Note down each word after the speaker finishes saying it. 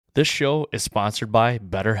This show is sponsored by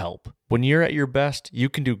BetterHelp. When you're at your best, you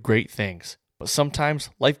can do great things, but sometimes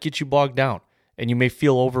life gets you bogged down and you may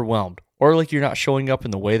feel overwhelmed or like you're not showing up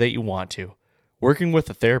in the way that you want to. Working with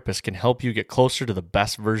a therapist can help you get closer to the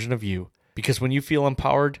best version of you, because when you feel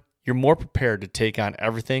empowered, you're more prepared to take on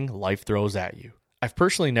everything life throws at you. I've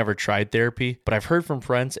personally never tried therapy, but I've heard from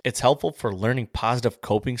friends it's helpful for learning positive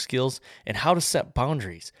coping skills and how to set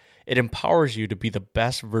boundaries. It empowers you to be the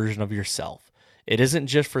best version of yourself. It isn't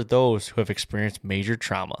just for those who have experienced major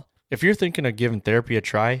trauma. If you're thinking of giving therapy a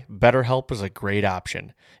try, BetterHelp is a great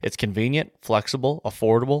option. It's convenient, flexible,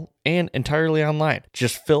 affordable, and entirely online.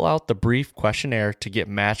 Just fill out the brief questionnaire to get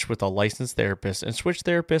matched with a licensed therapist and switch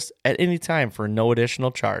therapists at any time for no additional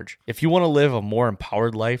charge. If you want to live a more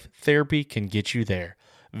empowered life, therapy can get you there.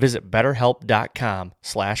 Visit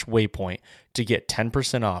betterhelp.com/waypoint to get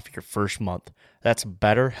 10% off your first month. That's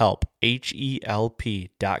BetterHelp,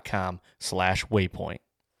 HELP.com/waypoint.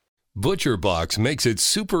 ButcherBox makes it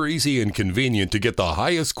super easy and convenient to get the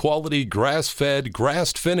highest quality grass-fed,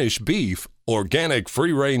 grass-finished beef, organic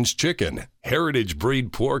free-range chicken, heritage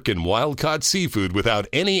breed pork, and wild-caught seafood without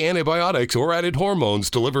any antibiotics or added hormones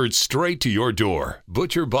delivered straight to your door.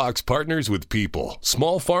 ButcherBox partners with people,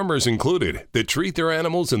 small farmers included, that treat their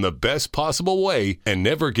animals in the best possible way and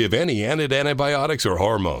never give any added antibiotics or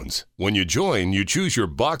hormones. When you join, you choose your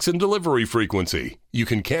box and delivery frequency. You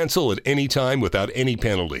can cancel at any time without any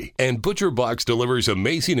penalty. And ButcherBox delivers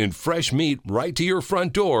amazing and fresh meat right to your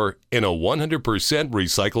front door in a 100%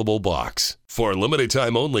 recyclable box. For a limited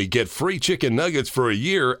time only, get free chicken nuggets for a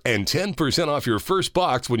year and 10% off your first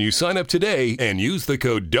box when you sign up today and use the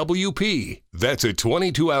code WP. That's a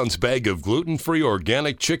 22-ounce bag of gluten-free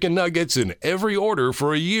organic chicken nuggets in every order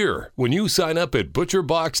for a year when you sign up at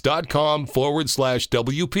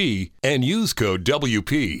butcherbox.com/WP and use code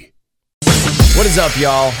WP. What is up,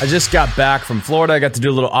 y'all? I just got back from Florida. I got to do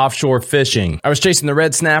a little offshore fishing. I was chasing the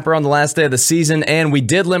red snapper on the last day of the season, and we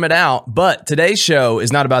did limit out, but today's show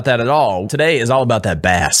is not about that at all. Today is all about that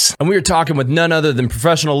bass. And we were talking with none other than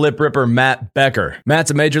professional lip ripper Matt Becker. Matt's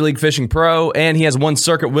a Major League Fishing pro, and he has one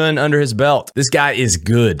circuit win under his belt. This guy is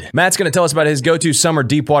good. Matt's going to tell us about his go-to summer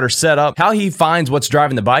deep water setup, how he finds what's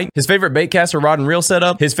driving the bite, his favorite baitcaster rod and reel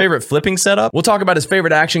setup, his favorite flipping setup. We'll talk about his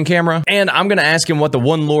favorite action camera, and I'm going to ask him what the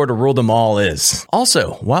one lure to rule them all is.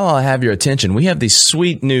 Also, while I have your attention, we have these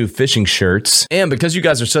sweet new fishing shirts. And because you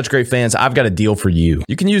guys are such great fans, I've got a deal for you.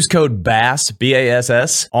 You can use code BASS,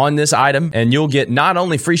 B-A-S-S, on this item, and you'll get not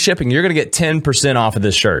only free shipping, you're going to get 10% off of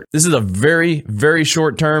this shirt. This is a very, very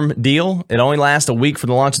short-term deal. It only lasts a week for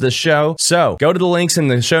the launch of this show. So go to the links in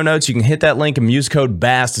the show notes. You can hit that link and use code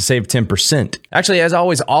BASS to save 10%. Actually, as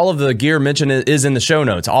always, all of the gear mentioned is in the show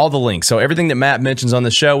notes, all the links. So everything that Matt mentions on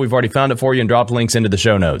the show, we've already found it for you and dropped links into the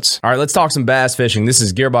show notes. All right, let's talk some bass fishing. This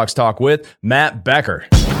is Gearbox Talk with Matt Becker.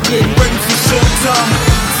 Getting ready for showtime,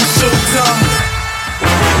 for showtime.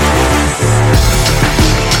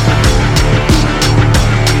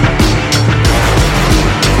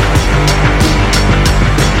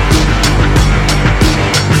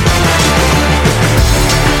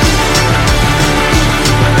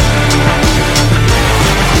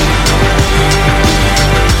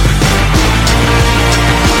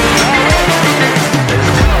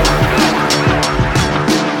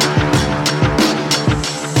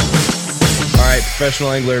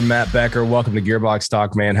 Professional angler Matt Becker, welcome to Gearbox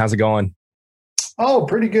Talk, man. How's it going? Oh,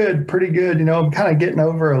 pretty good, pretty good. You know, I'm kind of getting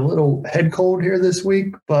over a little head cold here this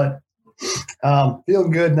week, but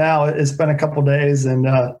feeling good now. It's been a couple days, and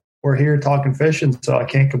we're here talking fishing, so I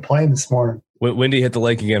can't complain this morning. When do you hit the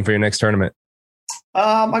lake again for your next tournament?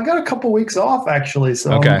 I got a couple weeks off actually,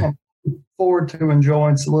 so okay. I'm looking forward to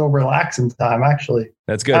enjoying some little relaxing time. Actually,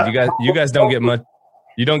 that's good. You guys don't get much.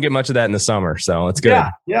 You don't get much of that in the summer, so it's good.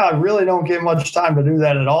 Yeah, I really don't get much time to do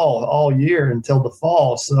that at all year until the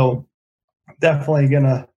fall. So definitely going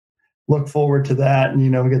to look forward to that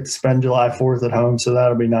and, get to spend July 4th at home. So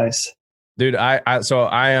that'll be nice. Dude, I'm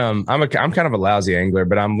kind of a lousy angler,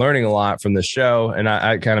 but I'm learning a lot from the show. And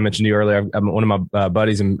I kind of mentioned to you earlier, one of my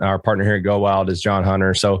buddies and our partner here at Go Wild is John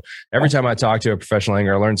Hunter. So every time I talk to a professional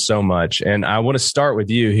angler, I learn so much. And I want to start with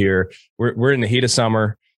you here. We're in the heat of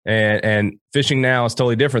summer. And fishing now is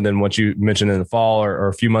totally different than what you mentioned in the fall or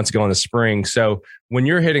a few months ago in the spring. So when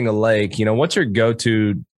you're hitting a lake, what's your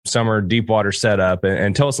go-to summer deep water setup?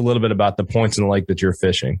 And tell us a little bit about the points in the lake that you're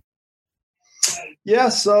fishing. Yeah.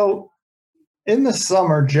 So in the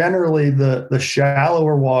summer, generally the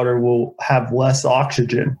shallower water will have less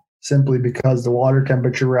oxygen simply because the water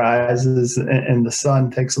temperature rises and the sun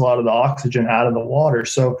takes a lot of the oxygen out of the water.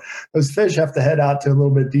 So those fish have to head out to a little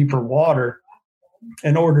bit deeper water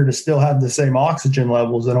in order to still have the same oxygen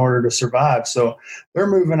levels in order to survive. So they're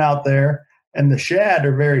moving out there, and the shad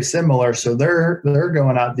are very similar. So they're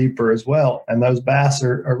going out deeper as well. And those bass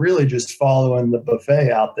are really just following the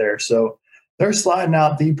buffet out there. So they're sliding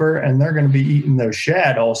out deeper, and they're going to be eating those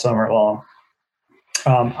shad all summer long.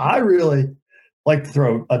 I really like to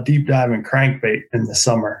throw a deep diving crankbait in the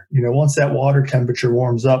summer. Once that water temperature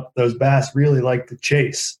warms up, those bass really like to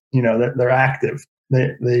chase. They're active.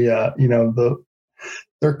 They're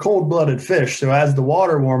cold-blooded fish. So as the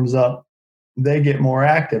water warms up, they get more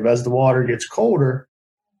active. As the water gets colder,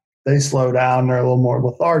 they slow down. They're a little more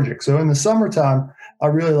lethargic. So in the summertime, I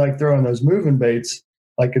really like throwing those moving baits,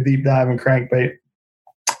 like a deep diving crankbait.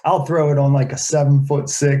 I'll throw it on like a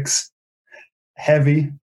 7'6"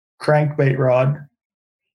 heavy crankbait rod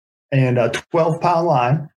and a 12-pound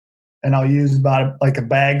line. And I'll use about like a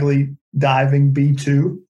Bagley diving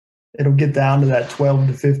B2. It'll get down to that 12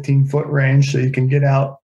 to 15 foot range. So you can get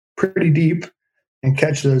out pretty deep and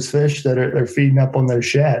catch those fish that are feeding up on those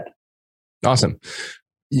shad. Awesome.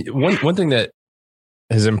 One thing that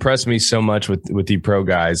has impressed me so much with the pro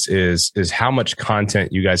guys is how much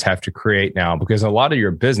content you guys have to create now, because a lot of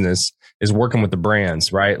your business is working with the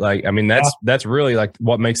brands, right? Like, I mean, that's really like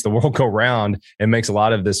what makes the world go round and makes a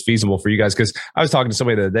lot of this feasible for you guys. Cause I was talking to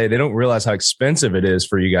somebody the other day, they don't realize how expensive it is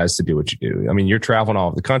for you guys to do what you do. I mean, you're traveling all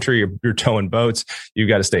over the country, you're towing boats, you've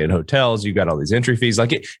got to stay in hotels, you've got all these entry fees.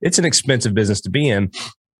 Like it's an expensive business to be in.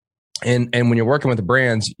 And when you're working with the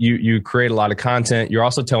brands, you create a lot of content. You're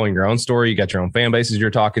also telling your own story. You got your own fan bases you're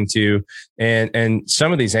talking to. And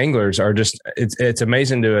some of these anglers are just, it's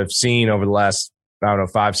amazing to have seen over the last, I don't know,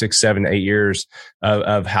 5, 6, 7, 8 years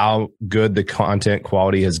of how good the content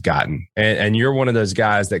quality has gotten. And you're one of those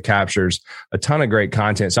guys that captures a ton of great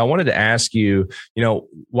content. So I wanted to ask you,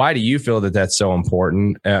 why do you feel that that's so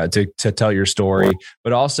important to tell your story?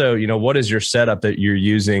 But also, what is your setup that you're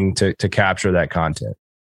using to capture that content?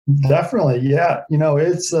 Definitely. Yeah.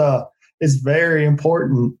 It's very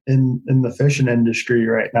important in the fishing industry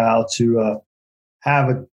right now to have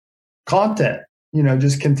a content,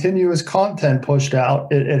 just continuous content pushed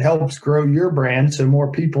out. It helps grow your brand so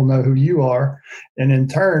more people know who you are. And in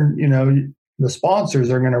turn, the sponsors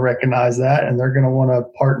are going to recognize that, and they're going to want to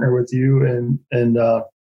partner with you. And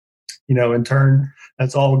in turn,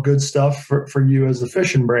 that's all good stuff for you as a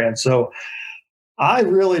fishing brand. So I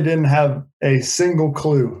really didn't have a single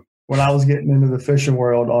clue when I was getting into the fishing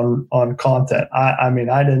world on content. I mean,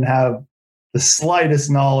 I didn't have the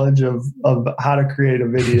slightest knowledge of how to create a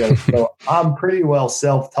video. So I'm pretty well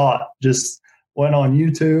self-taught. Just went on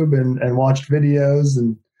YouTube and watched videos.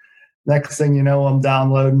 And next thing you know, I'm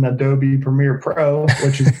downloading Adobe Premiere Pro,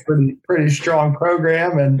 which is a pretty strong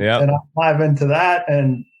program. And I dive into that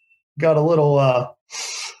and got a little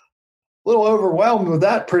overwhelmed with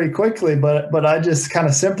that pretty quickly, but I just kind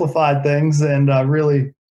of simplified things and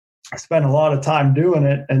really spent a lot of time doing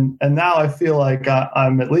it. And now I feel like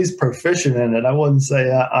I'm at least proficient in it. I wouldn't say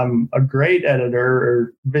I'm a great editor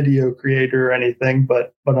or video creator or anything,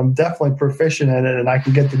 but I'm definitely proficient in it, and I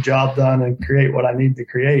can get the job done and create what I need to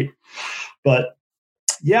create. But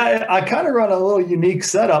yeah, I kind of run a little unique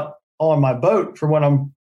setup on my boat for when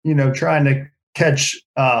I'm, trying to catch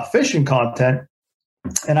fishing content.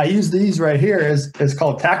 And I use these right here. It's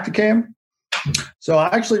called Tacticam. So I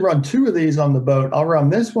actually run 2 of these on the boat. I'll run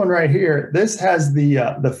this one right here. This has the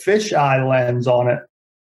fisheye lens on it.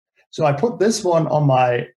 So I put this one on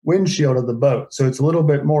my windshield of the boat. So it's a little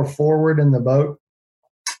bit more forward in the boat.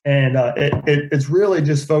 And it's really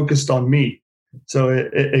just focused on me. So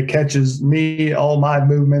it catches me, all my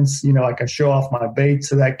movements. I can show off my baits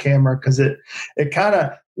to that camera because it kind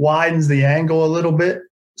of widens the angle a little bit.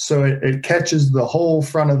 So it catches the whole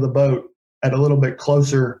front of the boat at a little bit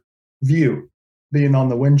closer view, being on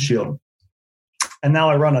the windshield. And now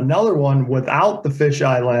I run another one without the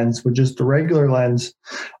fisheye lens, with just the regular lens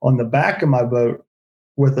on the back of my boat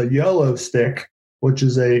with a YOLO stick, which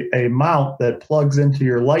is a mount that plugs into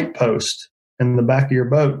your light post in the back of your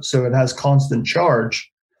boat. So it has constant charge.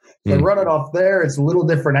 So I run it off there. It's a little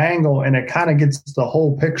different angle, and it kind of gets the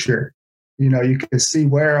whole picture. You can see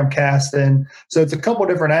where I'm casting. So it's a couple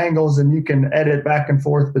different angles, and you can edit back and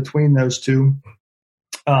forth between those two.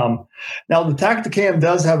 Now, the Tacticam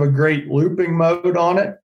does have a great looping mode on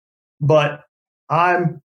it, but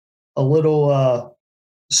I'm a little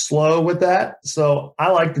slow with that. So I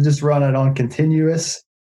like to just run it on continuous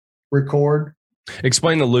record.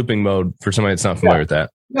 Explain the looping mode for somebody that's not familiar with that.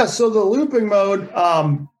 Yeah, so the looping mode,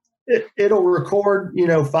 it'll record,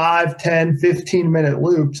 5, 10, 15-minute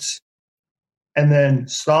loops, and then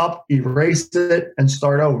stop, erase it, and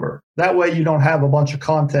start over. That way you don't have a bunch of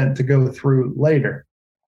content to go through later.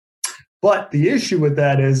 But the issue with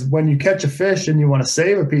that is when you catch a fish and you want to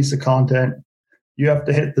save a piece of content, you have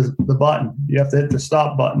to hit the button. You have to hit the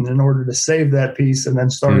stop button in order to save that piece and then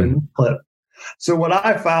start a new clip. So what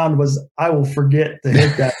I found was I will forget to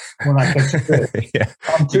hit that when I catch a fish. Yeah.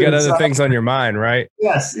 You got other things on your mind, right?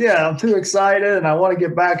 Yes. Yeah. I'm too excited and I want to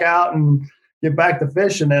get back out and get back to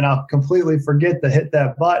fishing, and I'll completely forget to hit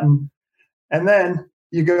that button. And then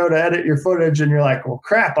you go to edit your footage and you're like, well,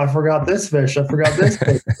 crap, I forgot this fish. I forgot this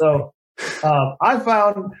fish. So I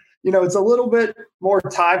found, it's a little bit more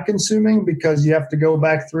time consuming because you have to go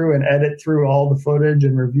back through and edit through all the footage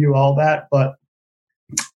and review all that. But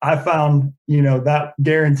I found, that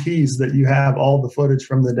guarantees that you have all the footage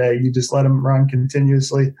from the day. You just let them run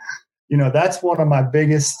continuously. That's one of my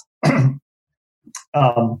biggest,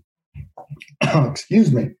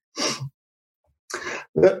 excuse me.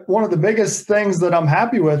 One of the biggest things that I'm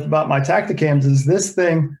happy with about my Tacticams is this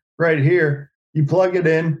thing right here. You plug it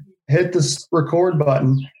in, hit the record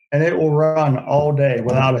button, and it will run all day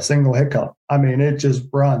without a single hiccup. I mean, it just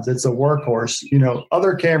runs. It's a workhorse.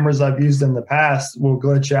 Other cameras I've used in the past will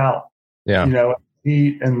glitch out. Yeah.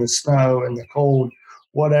 Heat and the snow and the cold,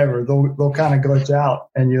 whatever. They'll kind of glitch out,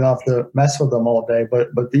 and you have to mess with them all day.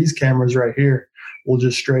 But these cameras right here will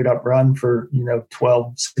just straight up run for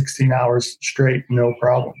 12, 16 hours straight, no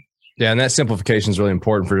problem. Yeah, and that simplification is really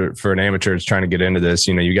important for an amateur that's trying to get into this.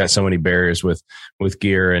 You got so many barriers with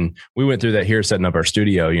gear, and we went through that here setting up our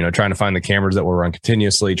studio. Trying to find the cameras that will run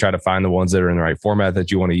continuously, try to find the ones that are in the right format that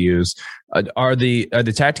you want to use. Are the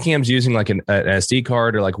Tacticams using like an SD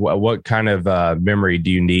card, or like what kind of memory do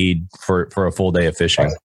you need for a full day of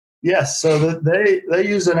fishing? Yes, so they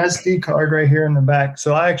use an SD card right here in the back.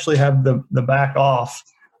 So I actually have the back off.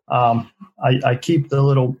 I keep the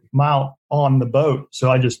little mount on the boat, so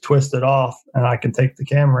I just twist it off and I can take the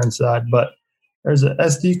camera inside. But there's an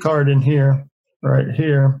SD card in here, right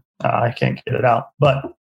here. I can't get it out,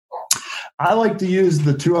 but I like to use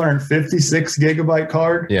the 256 gigabyte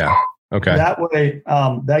card. Yeah. Okay. That way,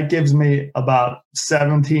 that gives me about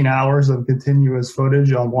 17 hours of continuous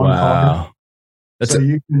footage on one card.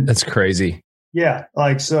 That's crazy. Yeah.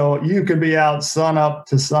 So you could be out sun up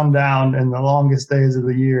to sundown in the longest days of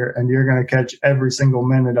the year, and you're going to catch every single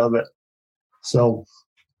minute of it. So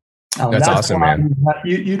that's awesome, man.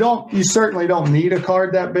 You certainly don't need a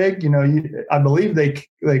card that big. I believe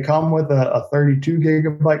they come with a 32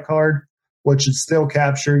 gigabyte card, which would still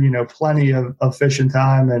capture, plenty of fishing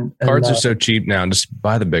time. And cards are so cheap now. Just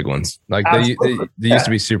buy the big ones. Like they used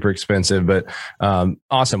to be super expensive, but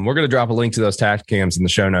awesome. We're going to drop a link to those Tacticams in the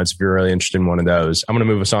show notes if you're really interested in one of those. I'm going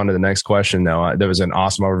to move us on to the next question, though. There was an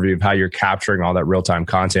awesome overview of how you're capturing all that real-time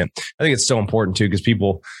content. I think it's so important, too, because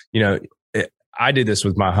people, I did this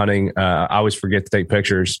with my hunting. I always forget to take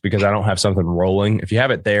pictures because I don't have something rolling. If you have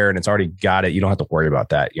it there and it's already got it, you don't have to worry about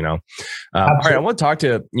that, All right, I want to talk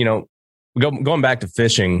to, going back to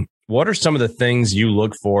fishing, what are some of the things you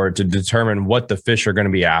look for to determine what the fish are going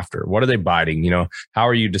to be after? What are they biting? How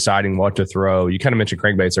are you deciding what to throw? You kind of mentioned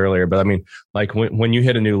crankbaits earlier, but I mean, like when you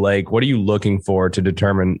hit a new lake, what are you looking for to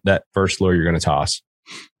determine that first lure you're going to toss?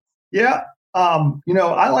 Yeah.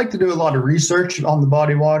 I like to do a lot of research on the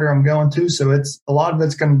body water I'm going to. So a lot of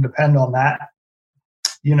it's going to depend on that.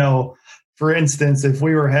 For instance, if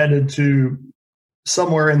we were headed to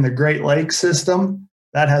somewhere in the Great Lakes system,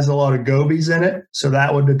 that has a lot of gobies in it. So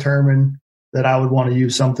that would determine that I would want to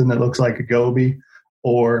use something that looks like a goby.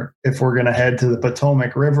 Or if we're going to head to the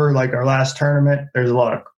Potomac River, like our last tournament, there's a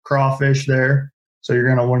lot of crawfish there. So you're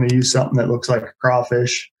going to want to use something that looks like a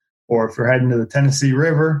crawfish. Or if you're heading to the Tennessee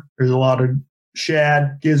River, there's a lot of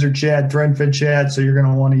shad, gizzard shad, threadfin shad. So you're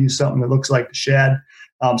going to want to use something that looks like the shad.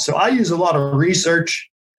 So I use a lot of research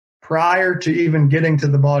prior to even getting to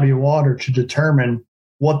the body of water to determine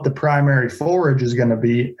what the primary forage is going to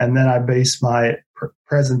be. And then I base my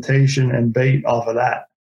presentation and bait off of that.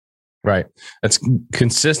 Right. That's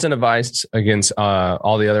consistent advice against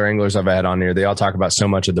all the other anglers I've had on here. They all talk about so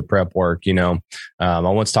much of the prep work. I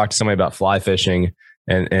once talked to somebody about fly fishing,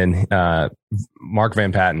 and Mark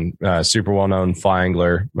Van Patten, super well-known fly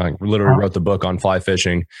angler, literally wrote the book on fly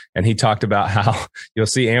fishing. And he talked about how you'll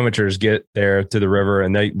see amateurs get there to the river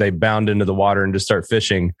and they bound into the water and just start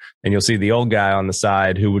fishing. And you'll see the old guy on the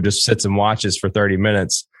side who would just sits and watches for 30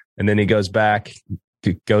 minutes. And then he goes back,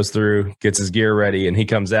 goes through, gets his gear ready, and he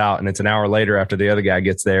comes out. And it's an hour later after the other guy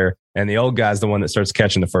gets there. And the old guy's the one that starts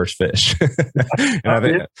catching the first fish. And I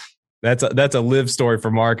think that's a live story for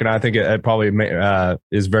Mark, and I think it probably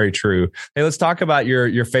is very true. Hey, let's talk about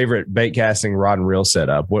your favorite bait casting rod and reel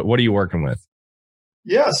setup. What are you working with?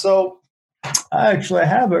 Yeah, so I actually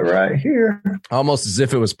have it right here. Almost as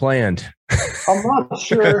if it was planned. I'm not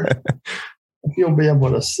sure if you'll be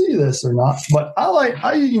able to see this or not, but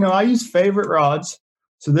I use favorite rods.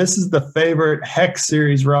 So this is the favorite Hex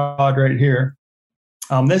series rod right here.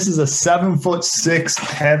 This is a 7'6"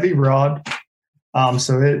 heavy rod.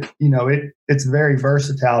 So it's very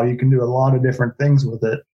versatile. You can do a lot of different things with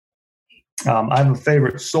it. I have a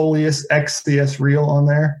favorite Soleus XCS reel on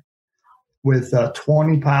there with a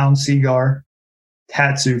 20-pound Seagar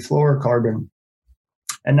Tatsu fluorocarbon.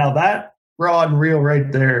 And now that rod and reel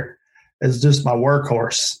right there is just my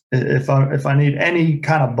workhorse. If I need any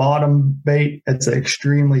kind of bottom bait, it's an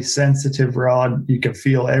extremely sensitive rod. You can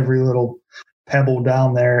feel every little pebble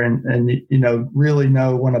down there and really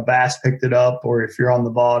know when a bass picked it up, or if you're on the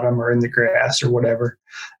bottom or in the grass or whatever.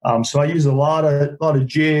 So I use a lot of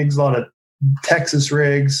jigs, a lot of Texas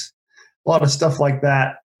rigs, a lot of stuff like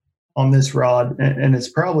that on this rod. And it's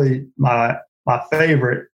probably my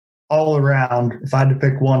favorite all around. If I had to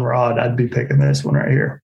pick one rod, I'd be picking this one right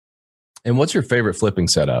here. And what's your favorite flipping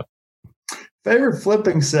setup? Favorite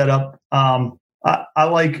flipping setup? I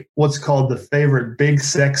like what's called the favorite Big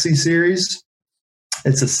Sexy series.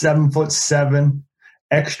 It's a 7'7",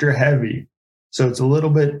 extra heavy. So it's a little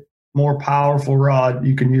bit more powerful rod.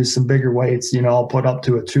 You can use some bigger weights. I'll put up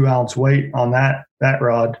to a 2-ounce weight on that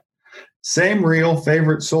rod. Same reel,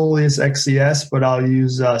 favorite Soleus XCS, but I'll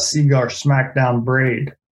use Seagar Smackdown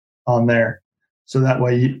braid on there. So that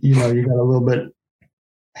way, you got a little bit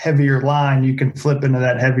heavier line. You can flip into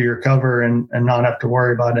that heavier cover and not have to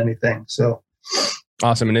worry about anything. So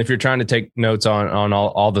awesome. And if you're trying to take notes on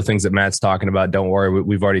all the things that Matt's talking about, don't worry.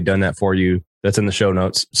 We've already done that for you. That's in the show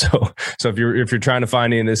notes. So if you're trying to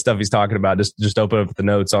find any of this stuff he's talking about, just open up the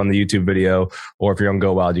notes on the YouTube video, or if you're on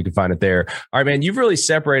Go Wild, you can find it there. All right, man, you've really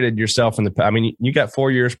separated yourself from you got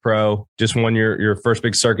 4 years pro, just won your first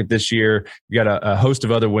big circuit this year. You got a host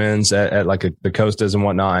of other wins at like the Costas and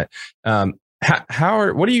whatnot.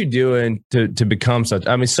 What are you doing to become such?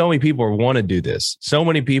 So many people want to do this. So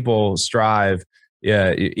many people strive.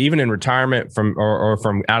 Yeah, even in retirement from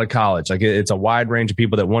out of college, like it's a wide range of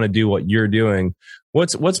people that want to do what you're doing.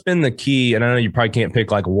 What's been the key? And I know you probably can't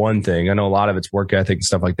pick like one thing. I know a lot of it's work ethic and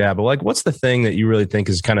stuff like that. But like, what's the thing that you really think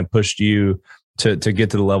has kind of pushed you to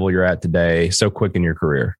get to the level you're at today so quick in your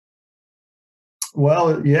career?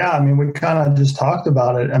 Well, yeah, we kind of just talked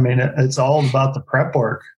about it. It's all about the prep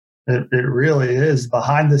work. It really is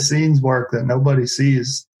behind the scenes work that nobody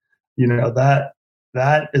sees.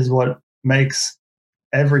 That is what makes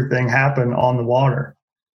everything happen on the water.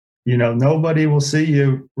 Nobody will see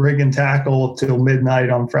you rig and tackle till midnight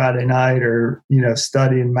on Friday night, or,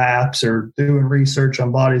 studying maps or doing research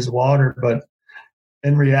on bodies of water. But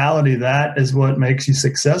in reality, that is what makes you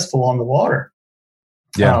successful on the water.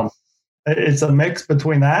 Yeah. It's a mix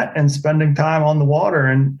between that and spending time on the water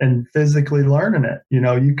and physically learning it.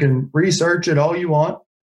 You can research it all you want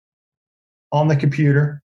on the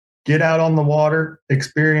computer, get out on the water,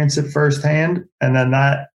 experience it firsthand, and then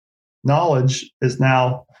that knowledge is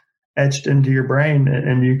now etched into your brain,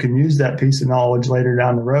 and you can use that piece of knowledge later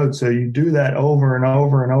down the road. So you do that over and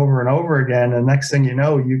over and over and over again, and next thing you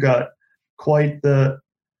know, you got quite the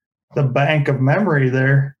bank of memory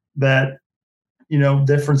there that,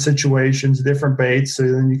 different situations, different baits. So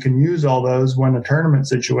then you can use all those when a tournament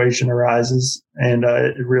situation arises, and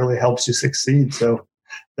it really helps you succeed. So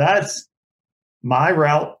that's my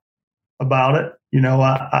route about it.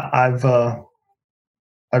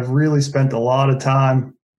 I've really spent a lot of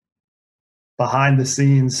time behind the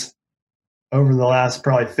scenes over the last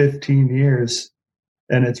probably 15 years,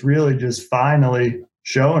 and it's really just finally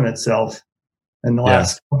showing itself in the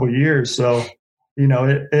last couple of years. So,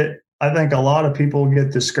 I think a lot of people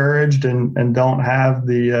get discouraged and don't have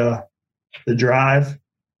the drive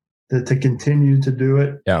to continue to do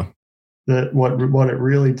it. Yeah. What it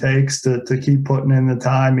really takes to keep putting in the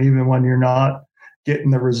time, even when you're not getting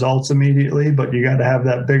the results immediately, but you got to have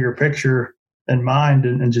that bigger picture in mind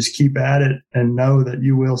and just keep at it and know that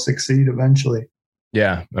you will succeed eventually.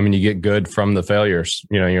 Yeah. You get good from the failures,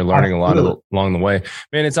 you're learning a lot along the way,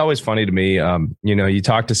 man. It's always funny to me. You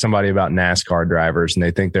talk to somebody about NASCAR drivers and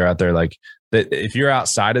they think they're out there like that. If you're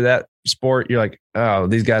outside of that sport, you're like, oh,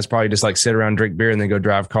 these guys probably just like sit around, drink beer and then go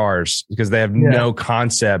drive cars, because they have no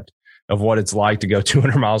concept of what it's like to go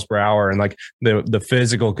 200 miles per hour and like the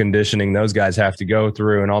physical conditioning those guys have to go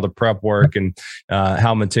through and all the prep work and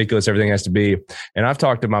how meticulous everything has to be. And I've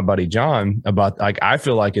talked to my buddy John about, like, I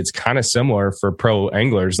feel like it's kind of similar for pro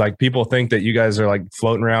anglers. Like, people think that you guys are like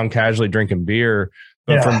floating around casually drinking beer,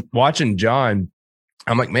 but from watching John,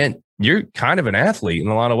 I'm like, man, you're kind of an athlete in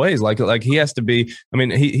a lot of ways. Like he has to be,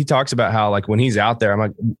 he talks about how, like, when he's out there, I'm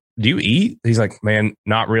like, do you eat? He's like, man,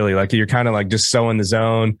 not really. Like, you're kind of like just so in the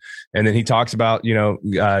zone. And then he talks about,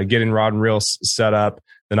 getting rod and reel set up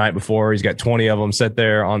the night before. He's got 20 of them set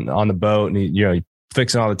there on the boat, and he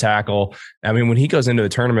fixing all the tackle. I mean, when he goes into a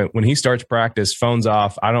tournament, when he starts practice, phones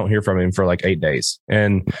off, I don't hear from him for like 8 days.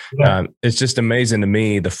 And it's just amazing to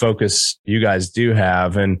me, the focus you guys do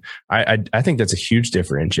have. And I think that's a huge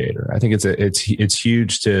differentiator. I think it's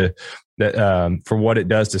huge to that for what it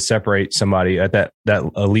does to separate somebody at that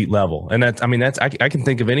elite level. And I can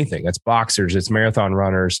think of anything. That's boxers, it's marathon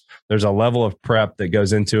runners. There's a level of prep that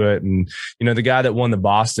goes into it. And, the guy that won the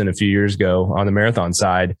Boston a few years ago on the marathon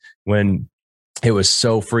side, when it was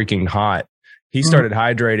so freaking hot, he started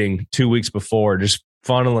hydrating 2 weeks before, just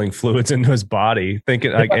funneling fluids into his body,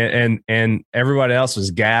 thinking like, and everybody else was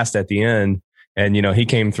gassed at the end. And, he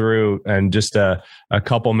came through and just a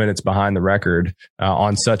couple minutes behind the record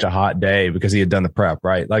on such a hot day because he had done the prep,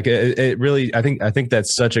 right? Like it really, I think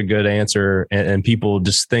that's such a good answer. And people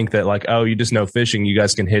just think that like, oh, you just know fishing, you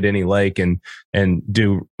guys can hit any lake and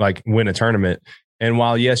do like win a tournament. And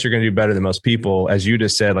while, yes, you're going to do better than most people, as you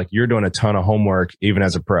just said, like you're doing a ton of homework, even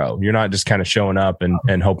as a pro. You're not just kind of showing up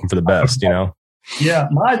and hoping for the best, Yeah.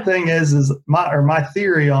 My thing is my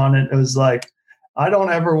theory on it was like, I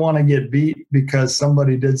don't ever want to get beat because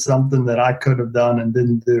somebody did something that I could have done and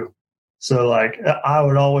didn't do. So like, I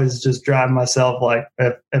would always just drive myself like,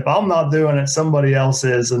 if I'm not doing it, somebody else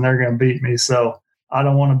is, and they're going to beat me. So I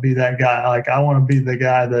don't want to be that guy. Like I want to be the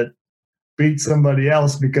guy that beats somebody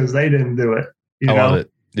else because they didn't do it. I love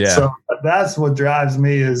it. Yeah. So that's what drives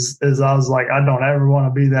me is I was like, I don't ever want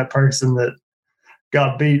to be that person that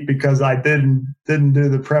got beat because I didn't do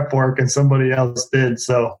the prep work and somebody else did.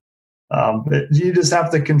 So you just have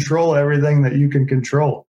to control everything that you can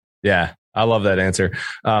control. Yeah. I love that answer.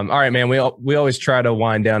 All right, man. We always try to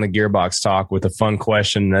wind down a Gearbox talk with a fun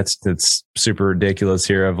question. That's super ridiculous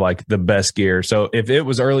here of like the best gear. So if it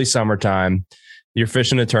was early summertime, you're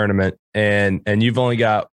fishing a tournament and you've only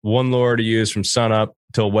got one lure to use from sun up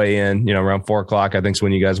till weigh in, around 4:00, I think is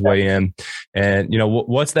when you guys weigh in. And,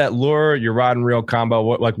 what's that lure, your rod and reel combo?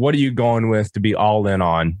 What are you going with to be all in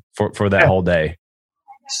on for that whole day?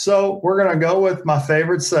 So we're going to go with my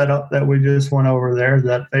favorite setup that we just went over there,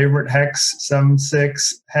 that favorite Hex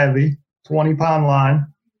 7.6 heavy 20-pound line.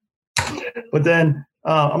 But then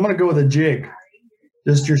I'm going to go with a jig,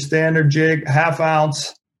 just your standard jig, 1/2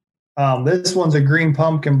 ounce. This one's a green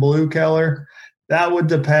pumpkin blue color. That would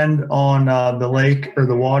depend on the lake or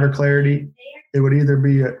the water clarity. It would either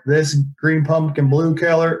be this green pumpkin blue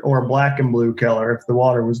color or a black and blue color if the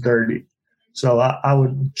water was dirty. So I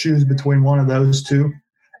would choose between one of those two.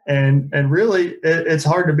 And really, it's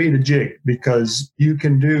hard to beat a jig because you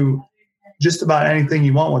can do just about anything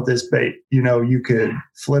you want with this bait. You could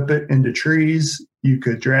flip it into trees. You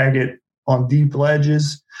could drag it on deep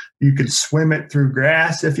ledges. You could swim it through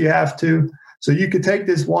grass if you have to. So you could take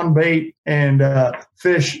this one bait and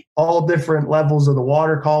fish all different levels of the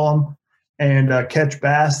water column and catch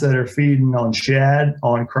bass that are feeding on shad,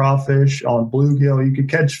 on crawfish, on bluegill. You could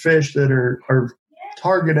catch fish that are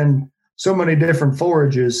targeting so many different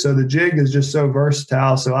forages. So the jig is just so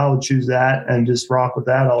versatile. So I would choose that and just rock with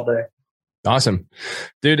that all day. Awesome.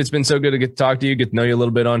 Dude, it's been so good to get to talk to you, get to know you a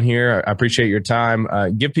little bit on here. I appreciate your time.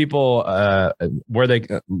 Give people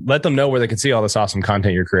let them know where they can see all this awesome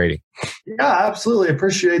content you're creating. Yeah, absolutely.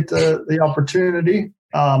 Appreciate the opportunity.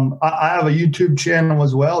 I have a YouTube channel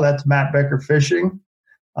as well. That's Matt Becker Fishing.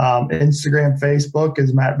 Instagram, Facebook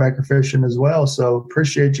is Matt Becker Fishing as well. So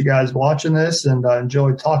appreciate you guys watching this and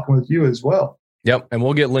enjoy talking with you as well. Yep. And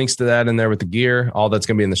we'll get links to that in there with the gear. All that's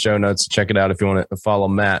going to be in the show notes. Check it out if you want to follow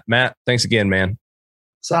Matt. Matt, thanks again, man.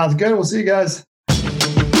 Sounds good. We'll see you guys.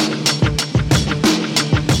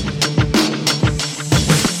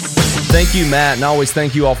 Thank you, Matt, and always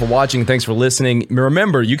thank you all for watching. Thanks for listening.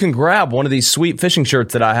 Remember, you can grab one of these sweet fishing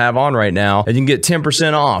shirts that I have on right now, and you can get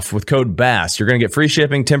 10% off with code BASS. You're going to get free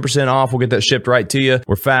shipping, 10% off. We'll get that shipped right to you.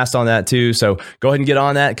 We're fast on that, too, so go ahead and get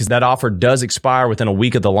on that because that offer does expire within a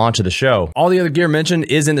week of the launch of the show. All the other gear mentioned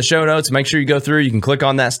is in the show notes. Make sure you go through. You can click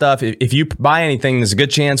on that stuff. If you buy anything, there's a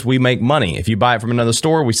good chance we make money. If you buy it from another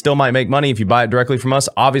store, we still might make money. If you buy it directly from us,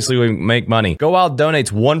 obviously we make money. Go Wild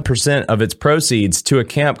donates 1% of its proceeds to a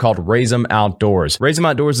camp called Raise Raise 'em Outdoors. Raise 'em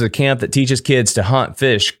Outdoors is a camp that teaches kids to hunt,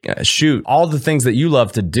 fish, shoot, all the things that you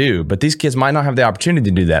love to do. But these kids might not have the opportunity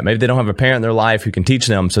to do that. Maybe they don't have a parent in their life who can teach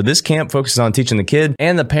them. So this camp focuses on teaching the kid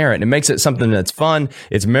and the parent. It makes it something that's fun.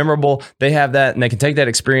 It's memorable. They have that, and they can take that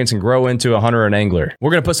experience and grow into a hunter and angler.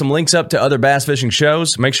 We're going to put some links up to other bass fishing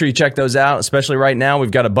shows. Make sure you check those out, especially right now.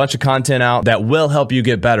 We've got a bunch of content out that will help you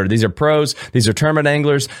get better. These are pros. These are tournament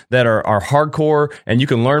anglers that are hardcore, and you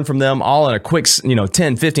can learn from them all in a quick,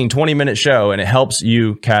 10, 15, 20-minute show, and it helps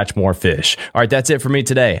you catch more fish. All right, that's it for me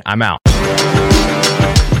today. I'm out.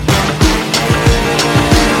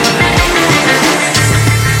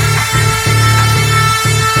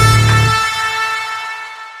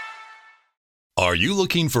 Are you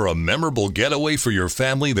looking for a memorable getaway for your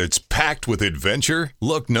family that's packed with adventure?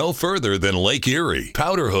 Look no further than Lake Erie.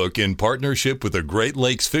 Powder Hook, in partnership with the Great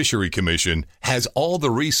Lakes Fishery Commission, has all the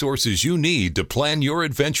resources you need to plan your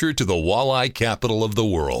adventure to the walleye capital of the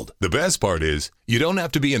world. The best part is, you don't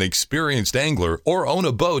have to be an experienced angler or own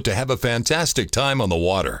a boat to have a fantastic time on the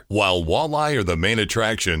water. While walleye are the main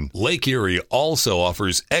attraction, Lake Erie also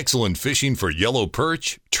offers excellent fishing for yellow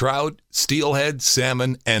perch, trout, steelhead,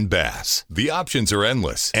 salmon, and bass. The options are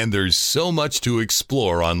endless, and there's so much to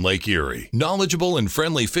explore on Lake Erie. Knowledgeable and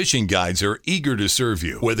friendly fishing guides are eager to serve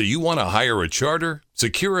you. Whether you want to hire a charter,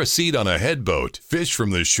 secure a seat on a headboat, fish from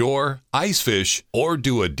the shore, ice fish, or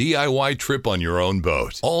do a DIY trip on your own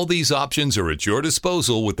boat, all these options are at your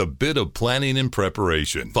disposal with a bit of planning and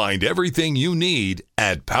preparation. Find everything you need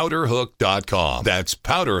at powderhook.com. That's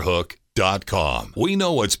powderhook.com. We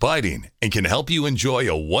know what's biting and can help you enjoy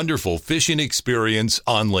a wonderful fishing experience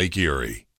on Lake Erie.